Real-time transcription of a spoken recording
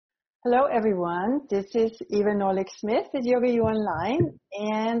Hello, everyone. This is Eva Norlick-Smith at YogaUOnline,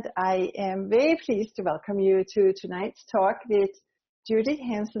 and I am very pleased to welcome you to tonight's talk with Judith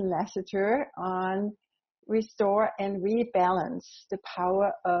Hanson Lasater on Restore and Rebalance, the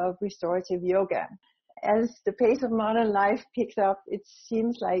power of restorative yoga. As the pace of modern life picks up, it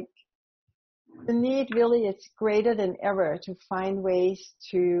seems like the need really is greater than ever to find ways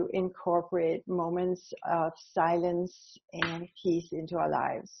to incorporate moments of silence and peace into our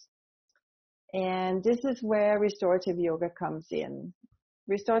lives. And this is where restorative yoga comes in.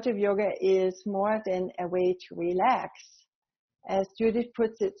 Restorative yoga is more than a way to relax. As Judith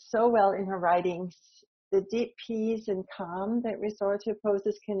puts it so well in her writings, the deep peace and calm that restorative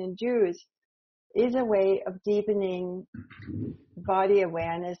poses can induce is a way of deepening body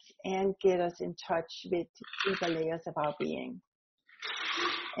awareness and get us in touch with deeper layers of our being.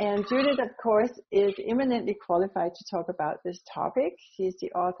 And Judith, of course, is eminently qualified to talk about this topic. She's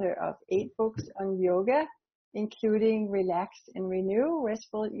the author of 8 books on yoga, including Relax and Renew,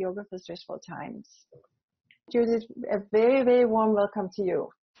 Restful Yoga for Stressful Times. Judith, a very, very warm welcome to you.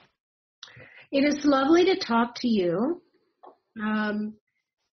 It is lovely to talk to you. I'm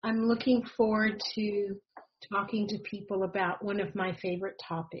looking forward to talking to people about one of my favorite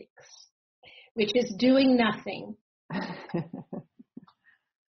topics, which is doing nothing.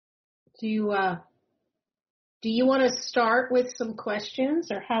 Do you want to start with some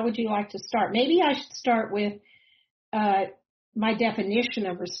questions, or how would you like to start? Maybe I should start with my definition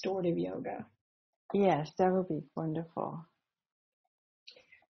of restorative yoga. Yes, that would be wonderful.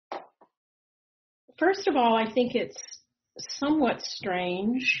 First of all, I think it's somewhat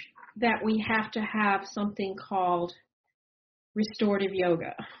strange that we have to have something called restorative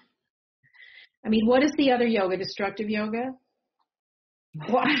yoga. I mean, what is the other yoga? Destructive yoga?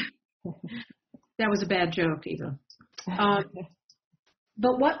 What? That was a bad joke, Eva.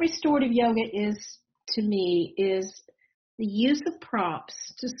 But what restorative yoga is to me is the use of props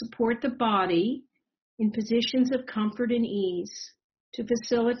to support the body in positions of comfort and ease to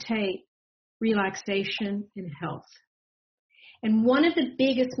facilitate relaxation and health. And one of the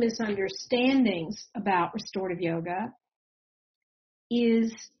biggest misunderstandings about restorative yoga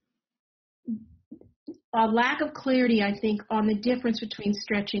is a lack of clarity, I think, on the difference between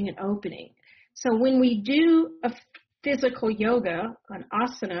stretching and opening. So when we do a physical yoga, an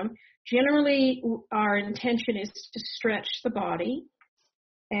asana, generally our intention is to stretch the body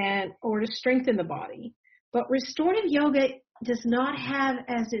or to strengthen the body. But restorative yoga does not have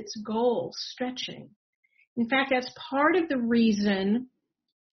as its goal stretching. In fact, that's part of the reason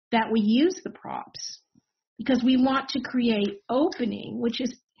that we use the props, because we want to create opening, which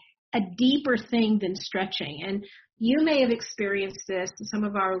is a deeper thing than stretching. And you may have experienced this, and some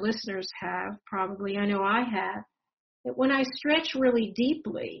of our listeners have probably, I know I have, that when I stretch really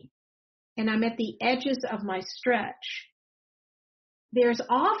deeply and I'm at the edges of my stretch, there's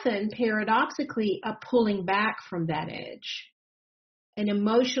often paradoxically a pulling back from that edge, an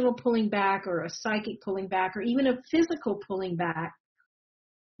emotional pulling back or a psychic pulling back or even a physical pulling back,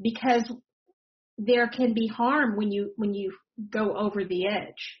 because there can be harm when you go over the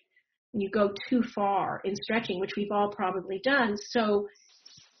edge. When you go too far in stretching, which we've all probably done. So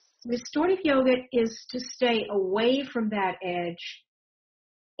restorative yoga is to stay away from that edge,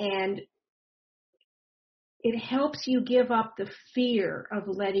 and it helps you give up the fear of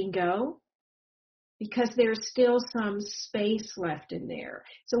letting go, because there's still some space left in there.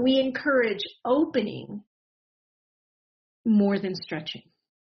 So we encourage opening more than stretching.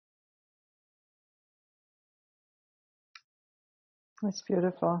 That's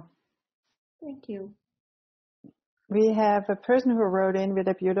beautiful. Thank you. We have a person who wrote in with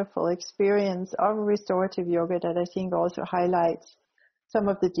a beautiful experience of restorative yoga that I think also highlights some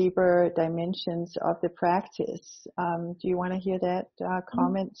of the deeper dimensions of the practice. Do you want to hear that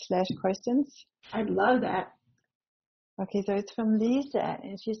comment/questions? I'd love that. Okay, so it's from Lisa,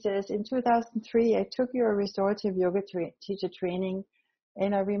 and she says, in 2003, I took your restorative yoga teacher training,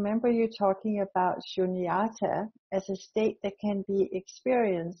 and I remember you talking about shunyata as a state that can be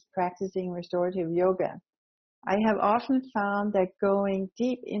experienced practicing restorative yoga. I have often found that going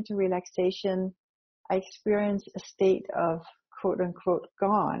deep into relaxation, I experience a state of quote-unquote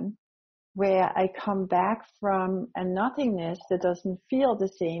gone, where I come back from a nothingness that doesn't feel the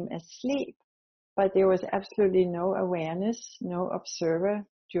same as sleep, but there was absolutely no awareness, no observer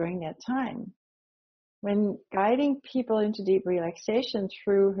during that time. When guiding people into deep relaxation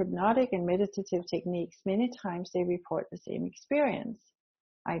through hypnotic and meditative techniques, many times they report the same experience.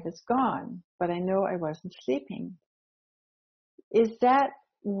 I was gone, but I know I wasn't sleeping. Is that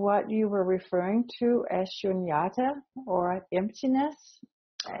what you were referring to as shunyata or emptiness?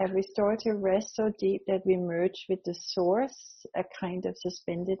 restorative rest so deep that we merge with the source, a kind of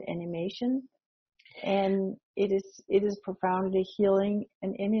suspended animation. And it is profoundly healing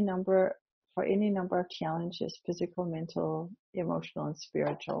in for any number of challenges, physical, mental, emotional, and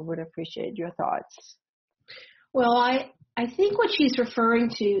spiritual. Would appreciate your thoughts. Well, I think what she's referring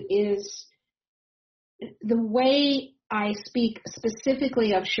to is the way I speak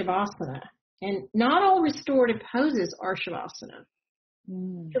specifically of Shavasana. And not all restorative poses are Shavasana.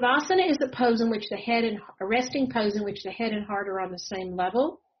 Shavasana is a pose in which a resting pose in which the head and heart are on the same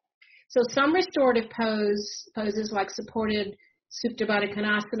level. So some restorative poses like supported Supta Baddha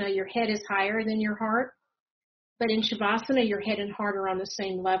Konasana, your head is higher than your heart. But in Shavasana, your head and heart are on the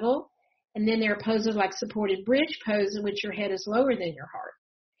same level. And then there are poses like supported bridge pose in which your head is lower than your heart.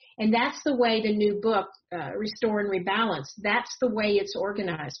 And that's the way the new book, Restore and Rebalance, that's the way it's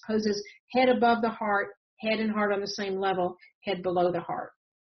organized. Poses head above the heart, head and heart on the same level, head below the heart.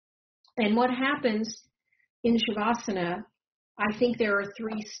 And what happens in Shavasana, I think there are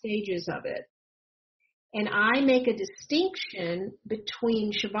 3 stages of it. And I make a distinction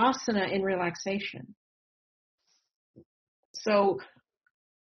between Shavasana and relaxation. So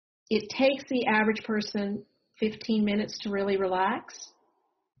it takes the average person 15 minutes to really relax.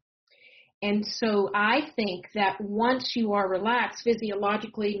 And so I think that once you are relaxed,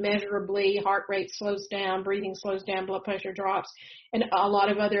 physiologically, measurably, heart rate slows down, breathing slows down, blood pressure drops, and a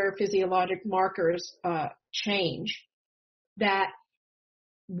lot of other physiologic markers change, that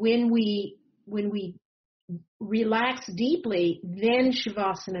when we relax deeply, then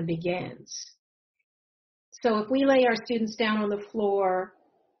Shavasana begins. So if we lay our students down on the floor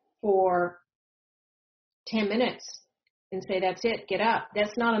for 10 minutes and say, that's it, get up,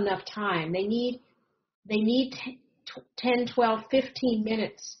 that's not enough time. They need 10, 12, 15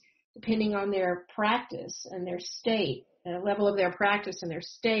 minutes, depending on their practice and their state, the level of their practice and their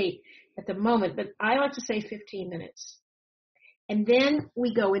state at the moment. But I like to say 15 minutes. And then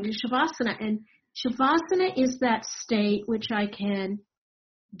we go into Shavasana. And Shavasana is that state which I can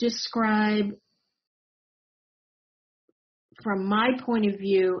describe from my point of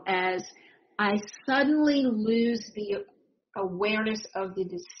view as I suddenly lose the awareness of the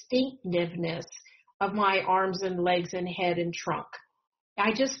distinctiveness of my arms and legs and head and trunk.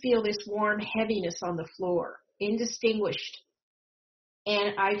 I just feel this warm heaviness on the floor, indistinguished.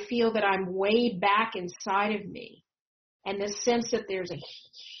 And I feel that I'm way back inside of me. And the sense that there's a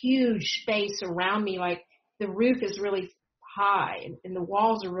huge space around me, like the roof is really high and the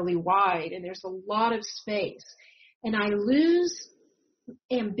walls are really wide and there's a lot of space. And I lose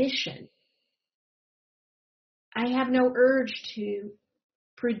ambition. I have no urge to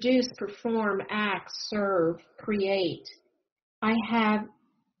produce, perform, act, serve, create. I have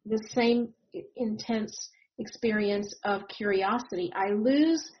the same intense experience of curiosity. I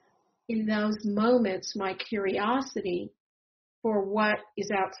lose in those moments my curiosity for what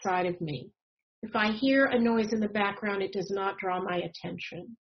is outside of me. If I hear a noise in the background, it does not draw my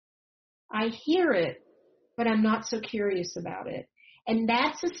attention. I hear it, but I'm not so curious about it. And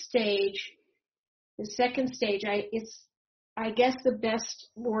that's a stage. The second stage, I guess the best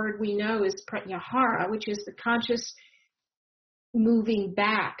word we know is pratyahara, which is the conscious moving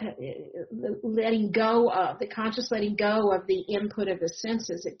back, letting go of the input of the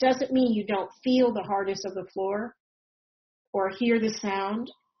senses. It doesn't mean you don't feel the hardness of the floor or hear the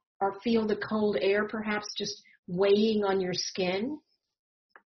sound or feel the cold air perhaps just weighing on your skin,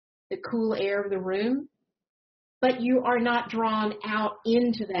 the cool air of the room. But you are not drawn out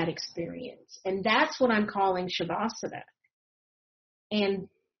into that experience. And that's what I'm calling Shavasana. And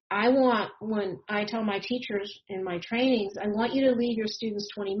when I tell my teachers in my trainings, I want you to leave your students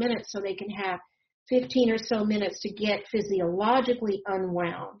 20 minutes so they can have 15 or so minutes to get physiologically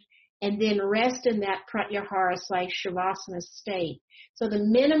unwound and then rest in that pratyahara/Shavasana state. So the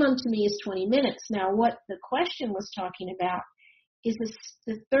minimum to me is 20 minutes. Now, what the question was talking about is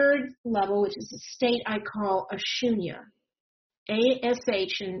the third level, which is a state I call Ashunya.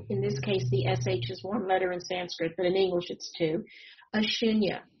 A-S-H, and in this case the S-H is one letter in Sanskrit, but in English it's 2.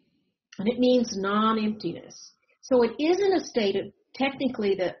 Ashunya. And it means non-emptiness. So it isn't a state of,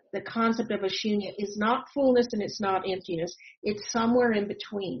 technically the concept of Ashunya is not fullness and it's not emptiness. It's somewhere in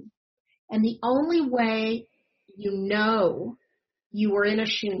between. And the only way you know you are in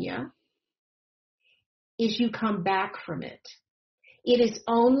Ashunya is you come back from it. It is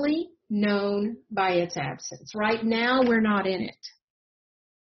only known by its absence. Right now, we're not in it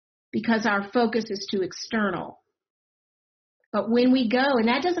because our focus is too external. But when we go, and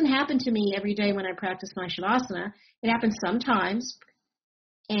that doesn't happen to me every day when I practice my Shavasana, it happens sometimes,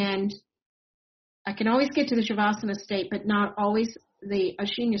 and I can always get to the Shavasana state, but not always the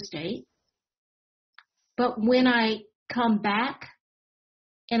ashunya state. But when I come back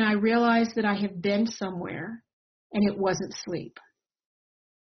and I realize that I have been somewhere and it wasn't sleep.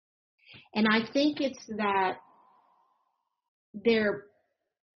 And I think it's that there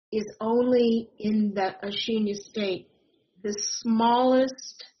is only in the ashunya state the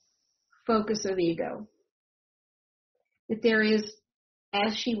smallest focus of ego. That there is,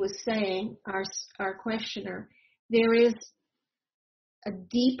 as she was saying, our questioner, there is a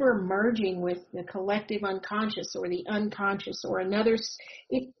deeper merging with the collective unconscious or the unconscious or another.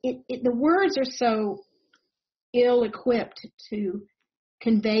 The words are so ill-equipped to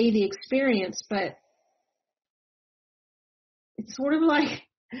convey the experience, but it's sort of like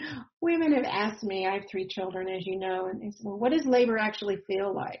women have asked me, I have 3 children, as you know, and they said, well, what does labor actually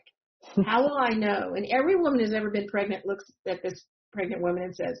feel like? How will I know? And every woman who's ever been pregnant looks at this pregnant woman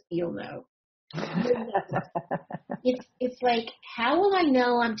and says, you'll know. It's like, how will I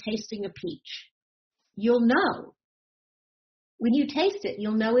know I'm tasting a peach? You'll know. When you taste it,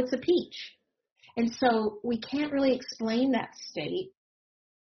 you'll know it's a peach. And so we can't really explain that state.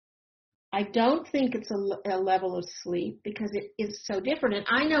 I don't think it's a level of sleep because it is so different. And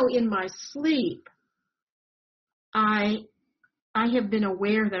I know in my sleep, I have been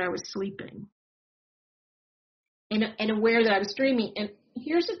aware that I was sleeping and aware that I was dreaming. And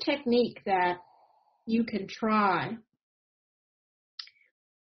here's a technique that you can try.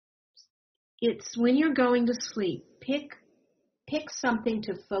 It's when you're going to sleep, pick something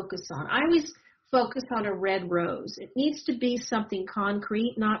to focus on. I always focus on a red rose. It needs to be something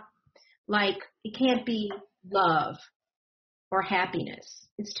concrete, not like, it can't be love or happiness.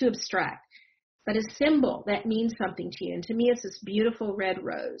 It's too abstract. But a symbol that means something to you. And to me, it's this beautiful red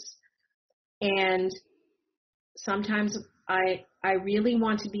rose. And sometimes I really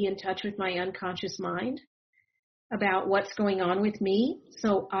want to be in touch with my unconscious mind about what's going on with me.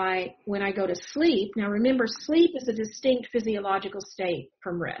 So when I go to sleep, now remember, sleep is a distinct physiological state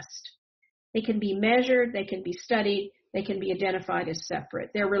from rest. They can be measured, they can be studied, they can be identified as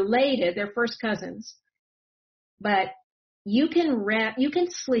separate. They're related, they're first cousins. But you can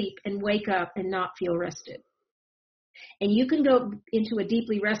sleep and wake up and not feel rested. And you can go into a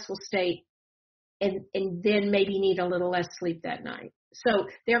deeply restful state and then maybe need a little less sleep that night. So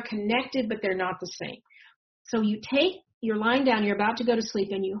they're connected, but they're not the same. So you're lying down, you're about to go to sleep,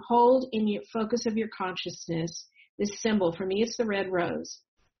 and you hold in your focus of your consciousness this symbol. For me, it's the red rose.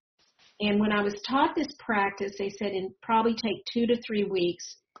 And when I was taught this practice, they said probably take 2 to 3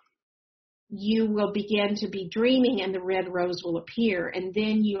 weeks, you will begin to be dreaming and the red rose will appear. And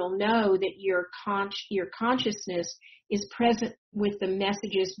then you'll know that your consciousness is present with the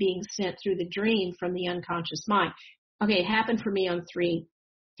messages being sent through the dream from the unconscious mind. Okay, it happened for me on three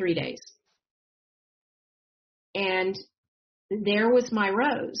days. And there was my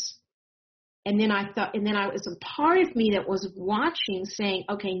rose. And then I was a part of me that was watching, saying,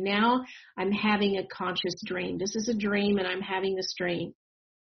 okay, now I'm having a conscious dream. This is a dream and I'm having this dream.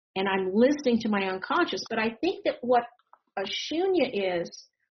 And I'm listening to my unconscious. But I think that what a shunya is,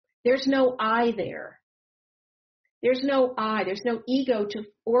 there's no I there. There's no I. There's no ego to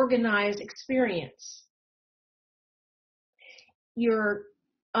organize experience. You're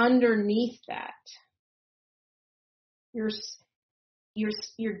underneath that.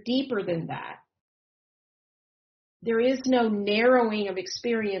 You're deeper than that. There is no narrowing of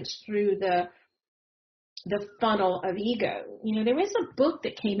experience through the funnel of ego. You know, there was a book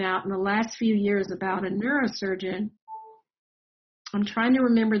that came out in the last few years about a neurosurgeon. I'm trying to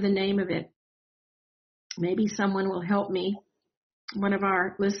remember the name of it. Maybe someone will help me. One of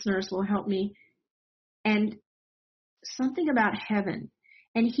our listeners will help me. And something about heaven.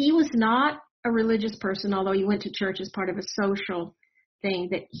 And he was not a religious person, although he went to church as part of a social thing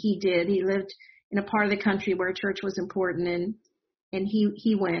that he did. He lived in a part of the country where church was important, and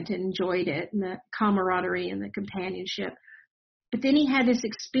he went and enjoyed it, and the camaraderie and the companionship. But then he had this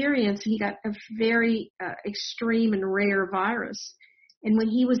experience. He got a very extreme and rare virus. And when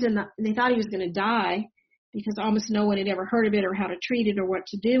he was they thought he was going to die because almost no one had ever heard of it or how to treat it or what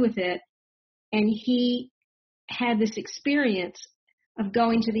to do with it. And he had this experience of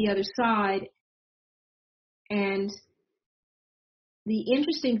going to the other side. And the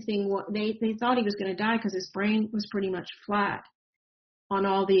interesting thing, they thought he was going to die because his brain was pretty much flat on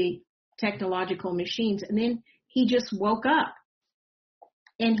all the technological machines. And then he just woke up.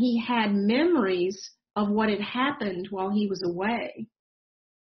 And he had memories of what had happened while he was away.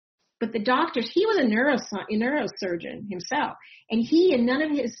 But the doctors, he was a neurosurgeon himself. And he and none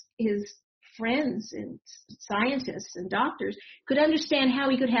of his friends and scientists and doctors could understand how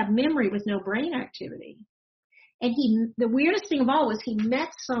he could have memory with no brain activity. And the weirdest thing of all was he met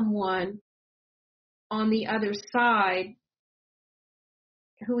someone on the other side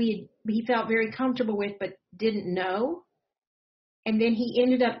who he felt very comfortable with but didn't know. And then he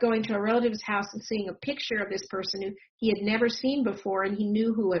ended up going to a relative's house and seeing a picture of this person who he had never seen before, and he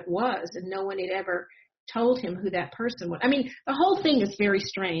knew who it was, and no one had ever told him who that person was. I mean, the whole thing is very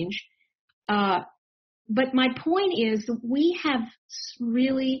strange. But my point is we have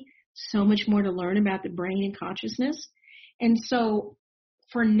really so much more to learn about the brain and consciousness. And so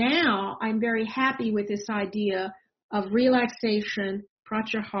for now, I'm very happy with this idea of relaxation,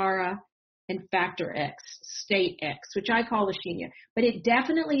 pratyahara, and factor X, state X, which I call the Shunya. But it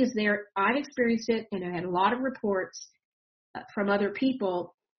definitely is there. I've experienced it, and I had a lot of reports from other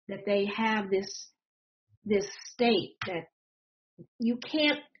people that they have this state that you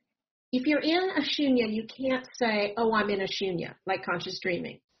can't, if you're in a Shunya, you can't say, oh, I'm in a Shunya, like conscious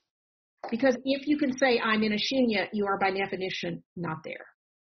dreaming. Because if you can say I'm in a Shunya, you are by definition not there.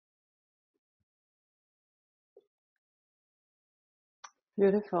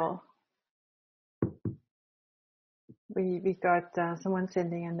 Beautiful. We got someone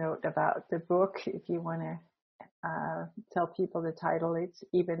sending a note about the book. If you want to tell people the title, it's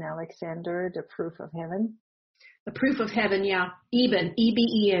Eben Alexander, The Proof of Heaven. The Proof of Heaven, yeah. Eben,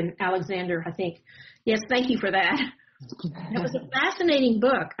 E-B-E-N, Alexander, I think. Yes, thank you for that. That was a fascinating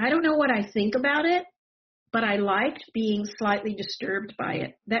book. I don't know what I think about it, but I liked being slightly disturbed by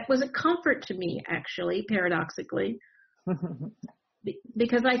it. That was a comfort to me, actually, paradoxically,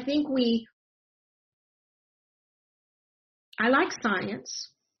 because I think I like science.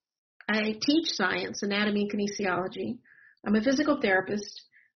 I teach science, anatomy and kinesiology. I'm a physical therapist.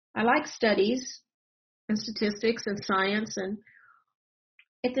 I like studies and statistics and science, and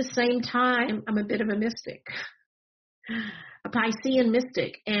at the same time, I'm a bit of a mystic, a Piscean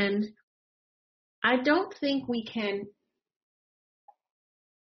mystic, and I don't think we can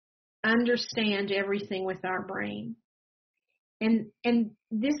understand everything with our brain. And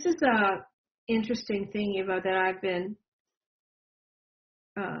this is a interesting thing, Eva, that I've been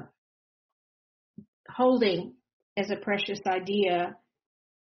holding as a precious idea,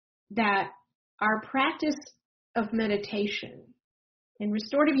 that our practice of meditation, and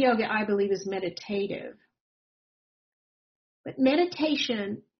restorative yoga, I believe, is meditative. But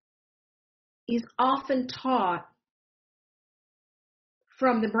meditation is often taught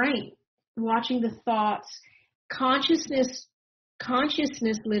from the brain, watching the thoughts. Consciousness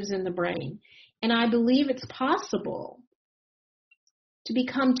lives in the brain. And I believe it's possible to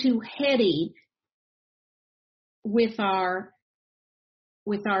become too heady with our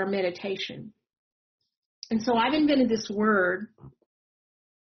meditation. And so I've invented this word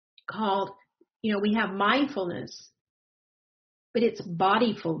called, we have mindfulness, but it's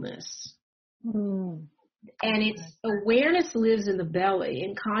bodyfulness. And it's awareness lives in the belly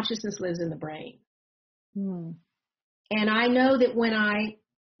and consciousness lives in the brain. And I know that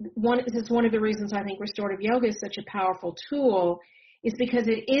this is one of the reasons I think restorative yoga is such a powerful tool, is because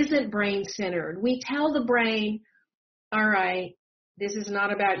it isn't brain centered. We tell the brain, all right, this is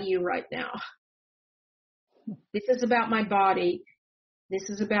not about you right now. This is about my body. This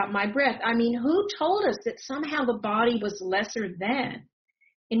is about my breath. I mean, who told us that somehow the body was lesser than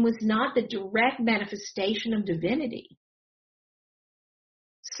and was not the direct manifestation of divinity?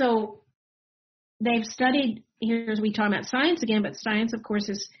 So they've studied, here's we talk about science again, but science, of course,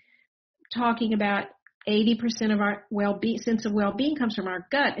 is talking about 80% of our sense of well-being comes from our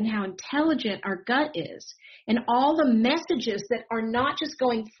gut, and how intelligent our gut is, and all the messages that are not just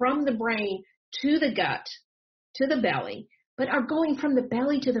going from the brain to the gut, to the belly, but are going from the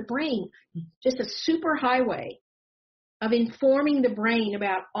belly to the brain, just a super highway of informing the brain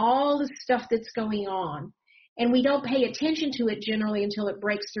about all the stuff that's going on. And we don't pay attention to it generally until it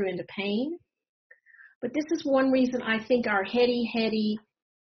breaks through into pain. But this is one reason I think our heady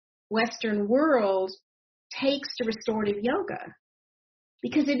Western world takes to restorative yoga,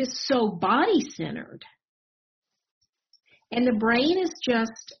 because it is so body-centered. And the brain is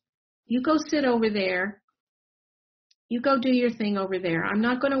just, you go sit over there, you go do your thing over there. I'm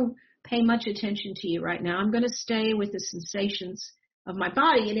not going to pay much attention to you right now. I'm going to stay with the sensations of my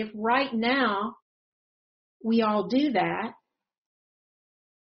body. And if right now we all do that,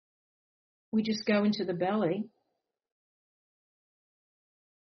 we just go into the belly.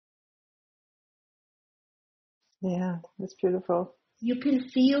 Yeah, that's beautiful. Can you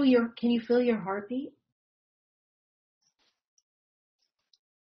feel your heartbeat?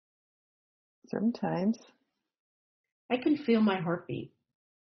 Sometimes. I can feel my heartbeat.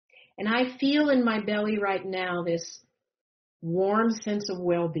 And I feel in my belly right now this warm sense of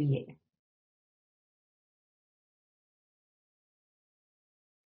well-being.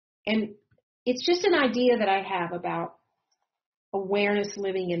 And it's just an idea that I have about awareness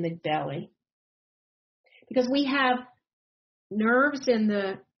living in the belly. Because we have nerves in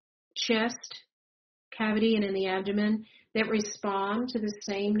the chest cavity and in the abdomen that respond to the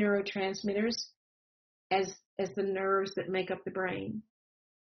same neurotransmitters as the nerves that make up the brain.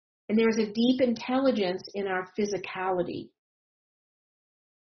 And there's a deep intelligence in our physicality.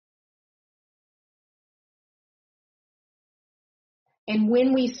 And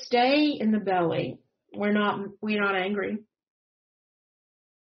when we stay in the belly, we're not angry.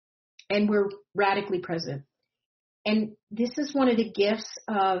 And we're radically present. And this is one of the gifts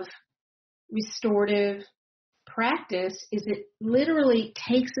of restorative practice, is it literally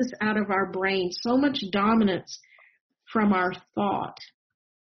takes us out of our brain, so much dominance from our thought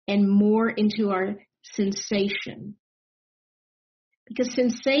and more into our sensation. Because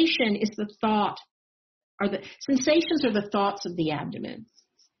sensation is the thought, or the sensations are the thoughts of the abdomen.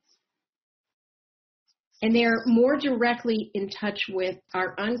 And they're more directly in touch with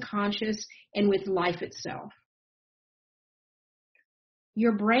our unconscious and with life itself.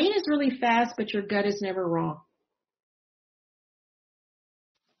 Your brain is really fast, but your gut is never wrong.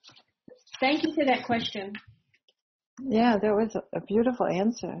 Thank you for that question. Yeah, that was a beautiful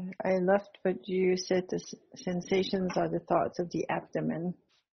answer. I loved what you said. The sensations are the thoughts of the abdomen.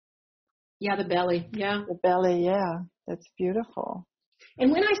 Yeah, the belly. Yeah. The belly, yeah. That's beautiful.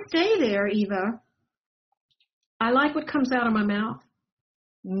 And when I stay there, Eva, I like what comes out of my mouth.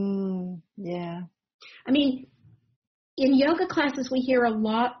 Yeah. I mean, in yoga classes, we hear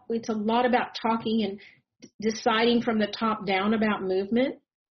it's a lot about talking and deciding from the top down about movement.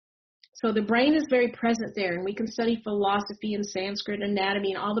 So the brain is very present there, and we can study philosophy and Sanskrit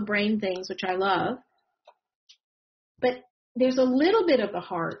anatomy and all the brain things, which I love. But there's a little bit of the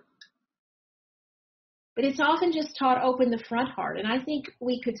heart. But it's often just taught open the front heart. And I think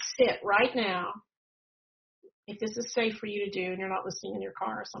we could sit right now, if this is safe for you to do and you're not listening in your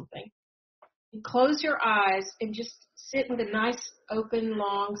car or something, and close your eyes and just sit with a nice open,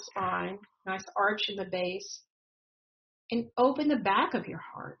 long spine, nice arch in the base, and open the back of your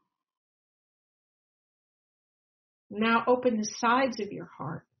heart. Now open the sides of your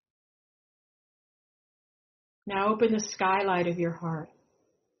heart. Now open the skylight of your heart.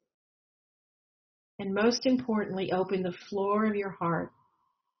 And most importantly, open the floor of your heart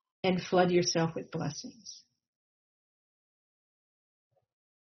and flood yourself with blessings.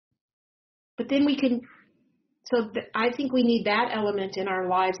 But then I think we need that element in our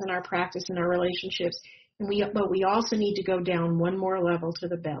lives and our practice and our relationships. But we also need to go down one more level to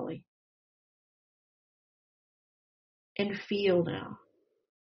the belly. And feel now.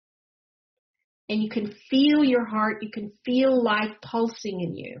 And you can feel your heart, you can feel life pulsing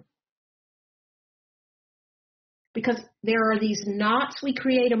in you. Because there are these knots we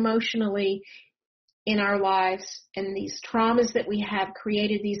create emotionally in our lives, and these traumas that we have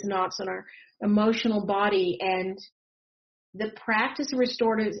created these knots in our emotional body, and the practice of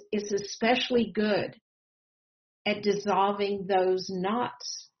restorative is especially good at dissolving those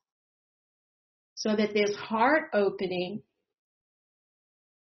knots so that this heart opening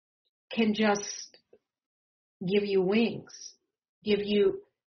can just give you wings, give you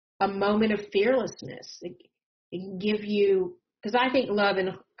a moment of fearlessness. It can give you, because I think love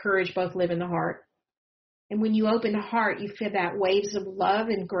and courage both live in the heart. And when you open the heart, you feel that waves of love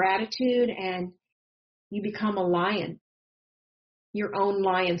and gratitude, and you become a lion, your own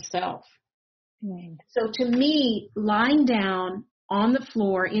lion self. So to me, lying down on the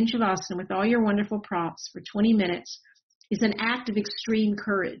floor in Shavasana with all your wonderful props for 20 minutes is an act of extreme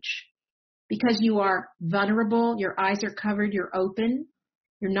courage, because you are vulnerable, your eyes are covered, you're open,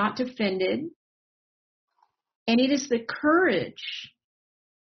 you're not defended. And it is the courage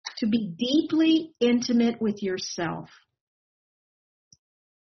to be deeply intimate with yourself.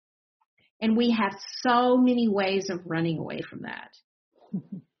 And we have so many ways of running away from that.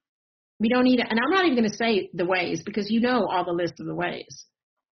 We don't need it. And I'm not even going to say the ways, because you know all the list of the ways.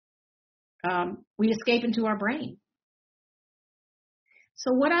 We escape into our brain.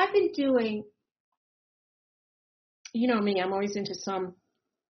 So what I've been doing, you know me, I'm always into some,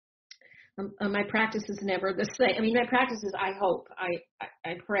 my practice is never the same. I mean, my practice is, I hope,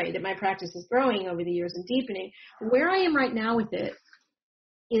 I pray that my practice is growing over the years and deepening. Where I am right now with it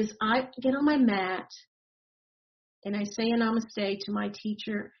is I get on my mat and I say a namaste to my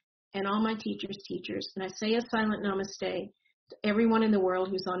teacher and all my teachers' teachers, and I say a silent namaste to everyone in the world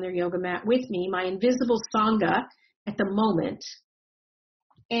who's on their yoga mat with me, my invisible sangha at the moment.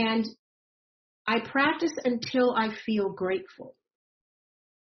 And I practice until I feel grateful.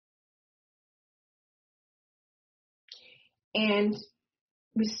 And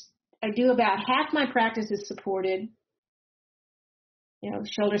I do about half my practice is supported.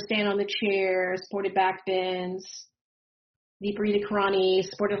 Shoulder stand on the chair, supported back bends, Viparita Karani,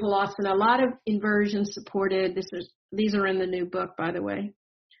 supported Halasana, a lot of inversions supported. These are in the new book, by the way.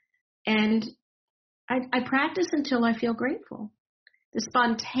 And I practice until I feel grateful. The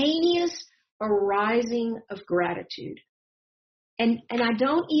spontaneous arising of gratitude. And I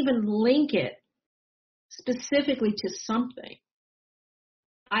don't even link it specifically to something.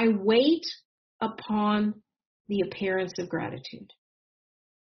 I wait upon the appearance of gratitude.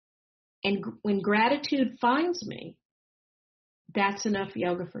 And when gratitude finds me, that's enough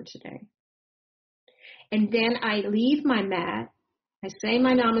yoga for today. And then I leave my mat. I say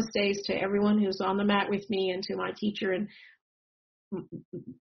my namastes to everyone who's on the mat with me and to my teacher and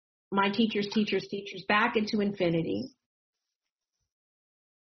my teacher's back into infinity.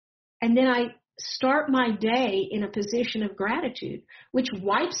 And then I start my day in a position of gratitude, which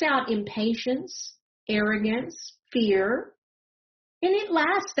wipes out impatience, arrogance, fear, and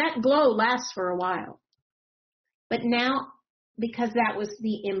that glow lasts for a while. But now, because that was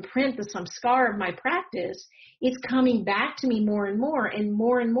the imprint, the samskar of my practice, it's coming back to me more and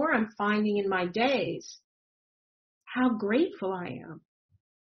more I'm finding in my days how grateful I am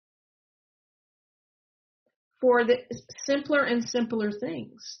for the simpler and simpler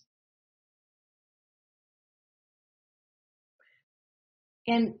things.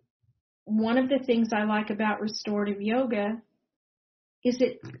 And one of the things I like about restorative yoga is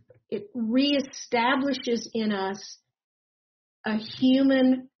it reestablishes in us a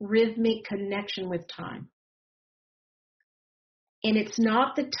human rhythmic connection with time. And it's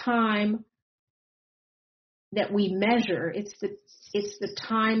not the time that we measure, it's the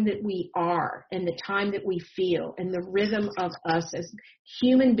time that we are and the time that we feel and the rhythm of us as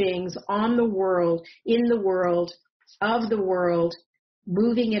human beings on the world, in the world, of the world,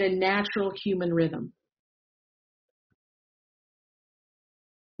 moving at a natural human rhythm.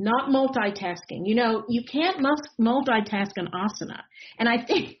 Not multitasking. You can't multitask an asana. And I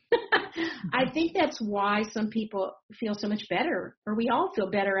think that's why some people feel so much better, or we all feel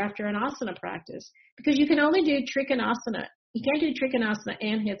better after an asana practice, because you can only do trikonasana. You can't do trikonasana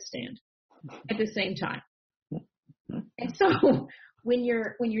and headstand at the same time. And so when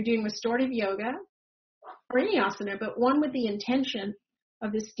you're doing restorative yoga or any asana, but one with the intention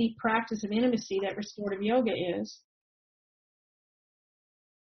of this deep practice of intimacy that restorative yoga is,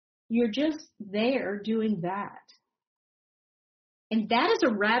 you're just there doing that. And that is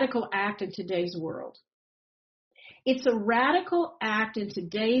a radical act in today's world. It's a radical act in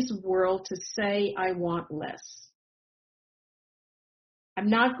today's world to say, I want less. I'm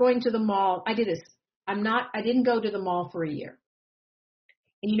not going to the mall. I didn't go to the mall for a year.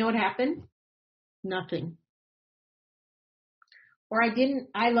 And you know what happened? Nothing. Or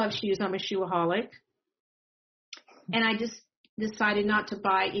I love shoes. I'm a shoeaholic. And I just decided not to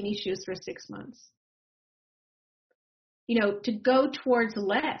buy any shoes for 6 months. To go towards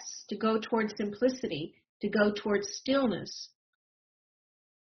less, to go towards simplicity, to go towards stillness.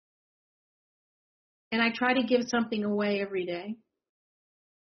 And I try to give something away every day.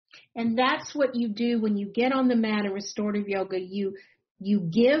 And that's what you do when you get on the mat in restorative yoga. You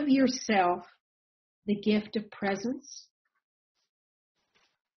give yourself the gift of presence.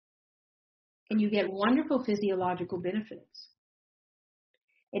 And you get wonderful physiological benefits.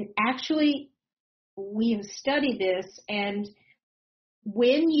 And actually, we have studied this, and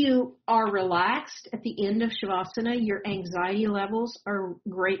when you are relaxed at the end of Shavasana, your anxiety levels are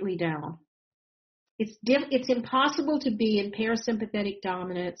greatly down. It's impossible to be in parasympathetic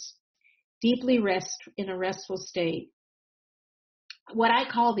dominance, deeply in a restful state. What I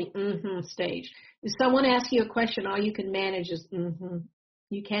call the stage. If someone asks you a question, all you can manage is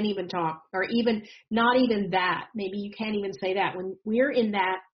You can't even talk, or even not even that. Maybe you can't even say that. When we're in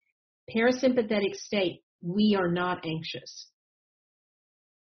that parasympathetic state, we are not anxious,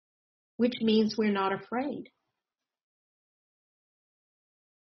 which means we're not afraid.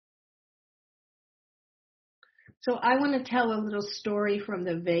 So I want to tell a little story from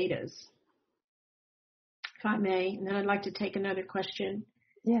the Vedas, if I may, and then I'd like to take another question.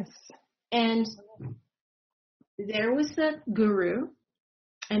 Yes. And there was a guru,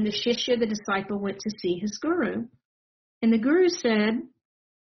 and the shishya, the disciple, went to see his guru. And the guru said,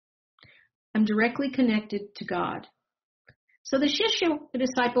 I'm directly connected to God. So the shishya, the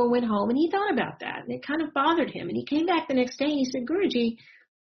disciple, went home, and he thought about that, and it kind of bothered him. And he came back the next day, and he said, Guruji,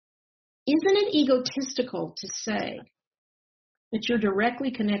 isn't it egotistical to say that you're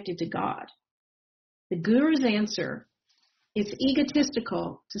directly connected to God? The guru's answer, it's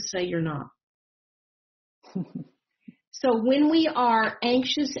egotistical to say you're not. So when we are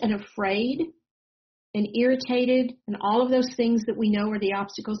anxious and afraid and irritated and all of those things that we know are the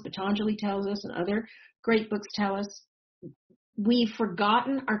obstacles Patanjali tells us and other great books tell us, we've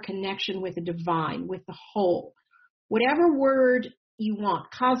forgotten our connection with the divine, with the whole. Whatever word you want,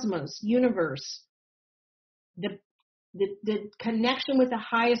 cosmos, universe, the connection with the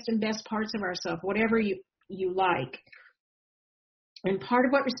highest and best parts of ourselves, whatever you like. And part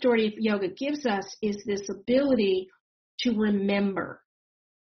of what restorative yoga gives us is this ability to remember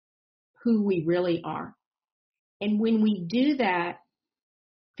who we really are. And when we do that,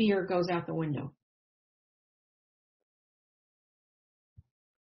 fear goes out the window.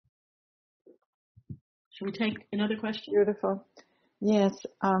 Should we take another question? Beautiful. Yes,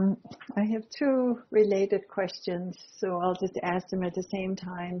 I have two related questions, so I'll just ask them at the same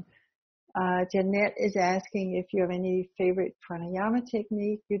time. Jeanette is asking if you have any favorite pranayama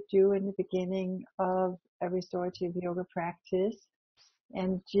technique you do in the beginning of a restorative yoga practice.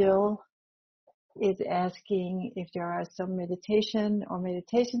 And Jill is asking if there are some meditation or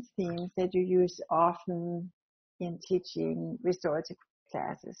meditation themes that you use often in teaching restorative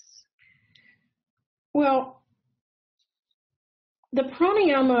classes. Well, the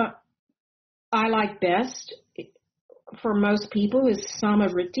pranayama I like best for most people is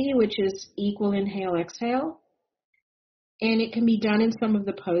samavriti, which is equal inhale, exhale. And it can be done in some of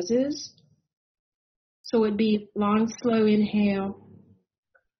the poses. So it'd be long, slow inhale,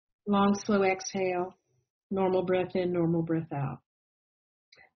 long, slow exhale, normal breath in, normal breath out.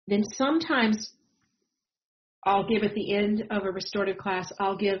 Then sometimes I'll give at the end of a restorative class,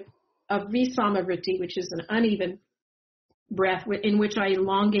 I'll give a visamavriti, which is an uneven breath in which I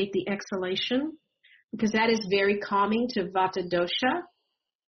elongate the exhalation, because that is very calming to vata dosha.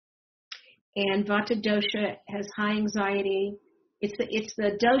 And vata dosha has high anxiety. It's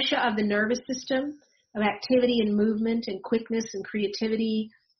the dosha of the nervous system, of activity and movement and quickness and creativity.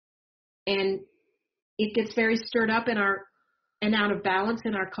 And it gets very stirred up and out of balance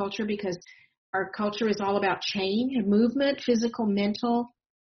in our culture, because our culture is all about change and movement, physical, mental.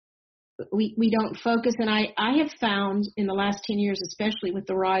 We don't focus. And I have found in the last 10 years, especially with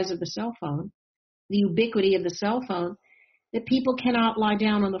the rise of the cell phone, the ubiquity of the cell phone, that people cannot lie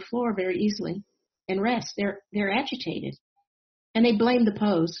down on the floor very easily and rest. They're agitated. And they blame the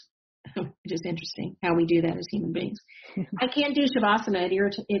pose, which is interesting how we do that as human beings. I can't do Shavasana.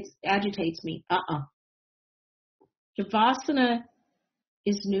 It agitates me. Shavasana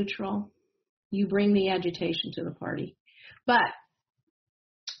is neutral. You bring the agitation to the party.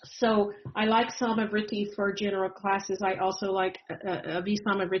 So I like samavriti for general classes. I also like a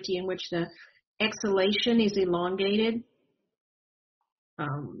visamavriti in which the exhalation is elongated,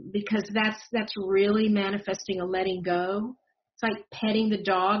 because that's really manifesting a letting go. It's like petting the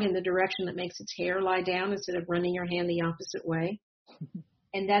dog in the direction that makes its hair lie down instead of running your hand the opposite way.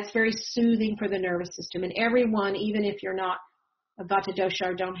 And that's very soothing for the nervous system. And everyone, even if you're not a vata dosha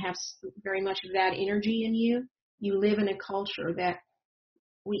or don't have very much of that energy in you, you live in a culture that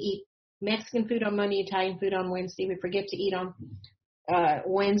we eat Mexican food on Monday, Italian food on Wednesday. We forget to eat on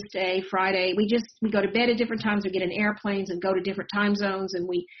Wednesday, Friday. We go to bed at different times. We get in airplanes and go to different time zones. And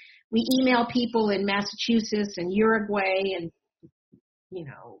we email people in Massachusetts and Uruguay and,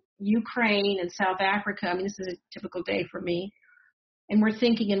 Ukraine and South Africa. I mean, this is a typical day for me. And we're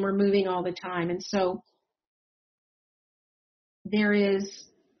thinking and we're moving all the time. And so there is,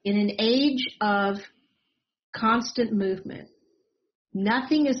 in an age of constant movement,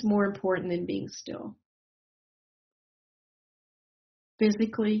 nothing is more important than being still.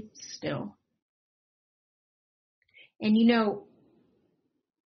 Physically still. And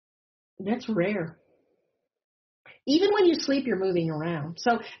that's rare. Even when you sleep, you're moving around.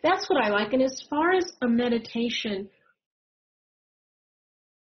 So that's what I like. And as far as a meditation,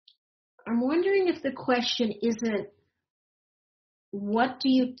 I'm wondering if the question isn't, what do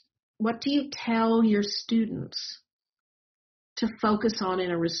you tell your students to focus on in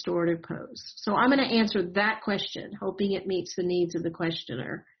a restorative pose? So I'm going to answer that question, hoping it meets the needs of the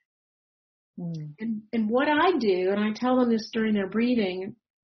questioner. And what I do, and I tell them this during their breathing,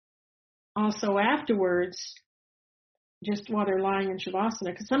 also afterwards, just while they're lying in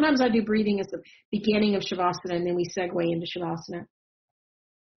Shavasana, because sometimes I do breathing as the beginning of Shavasana and then we segue into Shavasana,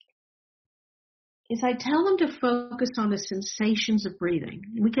 is I tell them to focus on the sensations of breathing.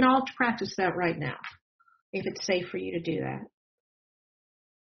 And we can all practice that right now, if it's safe for you to do that.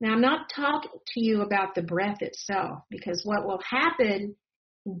 Now, I'm not talking to you about the breath itself, because what will happen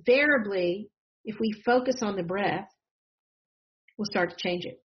invariably, if we focus on the breath, we'll start to change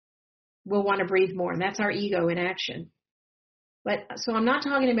it. We'll want to breathe more, and that's our ego in action. But so I'm not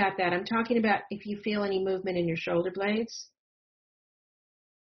talking about that. I'm talking about if you feel any movement in your shoulder blades,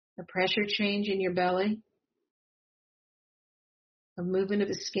 a pressure change in your belly, a movement of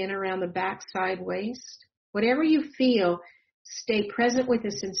the skin around the back, side, waist. Whatever you feel, stay present with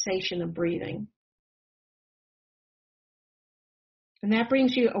the sensation of breathing. And that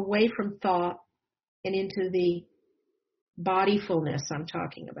brings you away from thought and into the bodyfulness I'm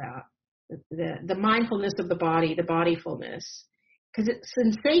talking about, the mindfulness of the body, the bodyfulness. Because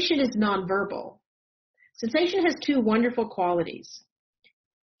sensation is nonverbal. Sensation has two wonderful qualities.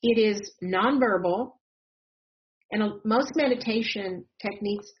 It is nonverbal, and most meditation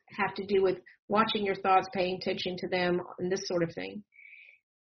techniques have to do with watching your thoughts, paying attention to them, and this sort of thing,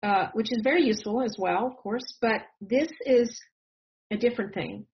 which is very useful as well, of course, but this is a different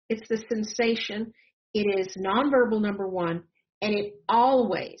thing. It's the sensation. It is nonverbal, number one, and it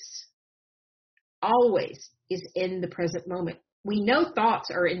always is in the present moment. We know thoughts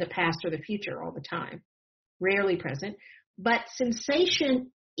are in the past or the future all the time, rarely present, but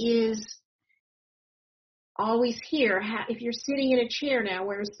sensation is always here. If you're sitting in a chair now,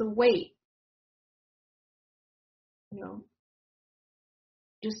 where's the weight?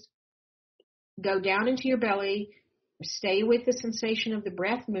 Just go down into your belly, stay with the sensation of the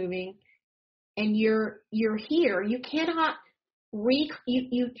breath moving, and you're here. You cannot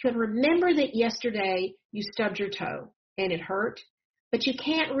you can remember that yesterday you stubbed your toe and it hurt, but you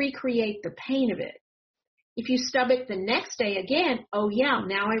can't recreate the pain of it. If you stub it the next day again, oh yeah,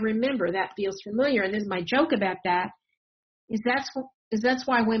 now I remember, that feels familiar. And this is my joke about that, is that's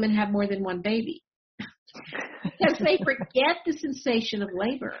why women have more than one baby. Because they forget the sensation of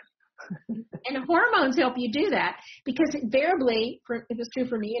labor. And hormones help you do that, because invariably, it was true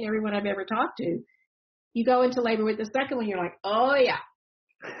for me and everyone I've ever talked to, you go into labor with the second one, you're like, oh yeah.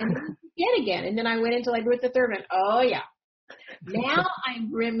 And then you forget again. And then I went into labor with the third one, oh yeah. Now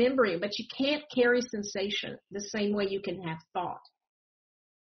I'm remembering, but you can't carry sensation the same way you can have thought.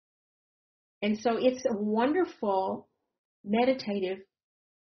 And so it's a wonderful meditative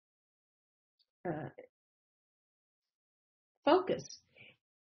focus.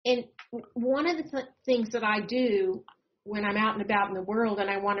 And one of the things that I do when I'm out and about in the world and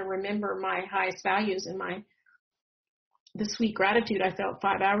I want to remember my highest values and the sweet gratitude I felt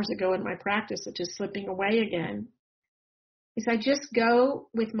 5 hours ago in my practice, which is slipping away again, is I just go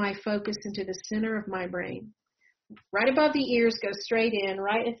with my focus into the center of my brain. Right above the ears, go straight in,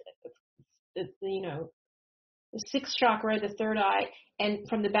 right at the sixth chakra, the third eye, and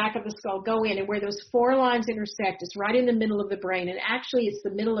from the back of the skull, go in. And where those four lines intersect is right in the middle of the brain. And actually, it's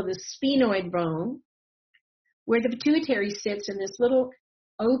the middle of the sphenoid bone, where the pituitary sits in this little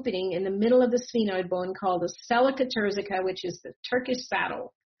opening in the middle of the sphenoid bone called the sella caterzica, which is the Turkish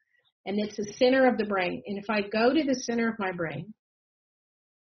saddle. And it's the center of the brain. And if I go to the center of my brain,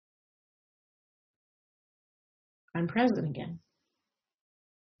 I'm present again.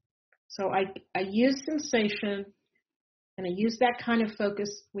 So I use sensation, and I use that kind of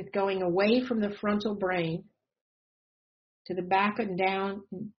focus with going away from the frontal brain to the back and down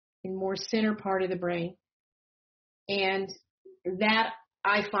in more center part of the brain. And that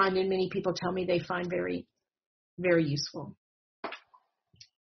I find, and many people tell me they find very, very useful.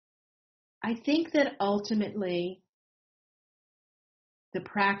 I think that ultimately the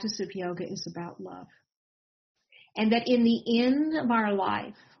practice of yoga is about love. And that in the end of our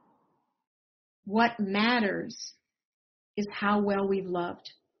life, what matters is how well we've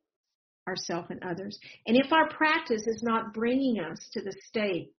loved ourselves and others. And if our practice is not bringing us to the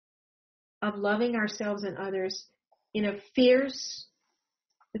state of loving ourselves and others with a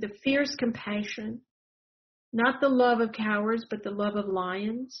fierce compassion, not the love of cowards, but the love of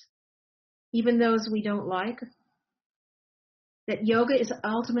lions, even those we don't like, that yoga is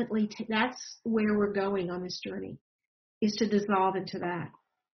ultimately, that's where we're going on this journey, is to dissolve into that.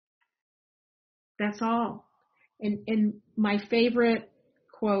 That's all. And my favorite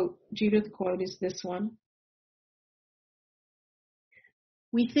quote, Judith quote, is this one.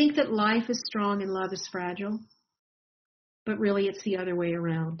 We think that life is strong and love is fragile, but really it's the other way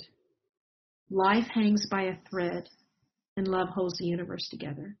around. Life hangs by a thread and love holds the universe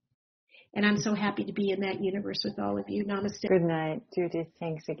together. And I'm so happy to be in that universe with all of you. Namaste. Good night, Judith.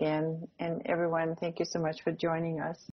 Thanks again. And everyone, thank you so much for joining us.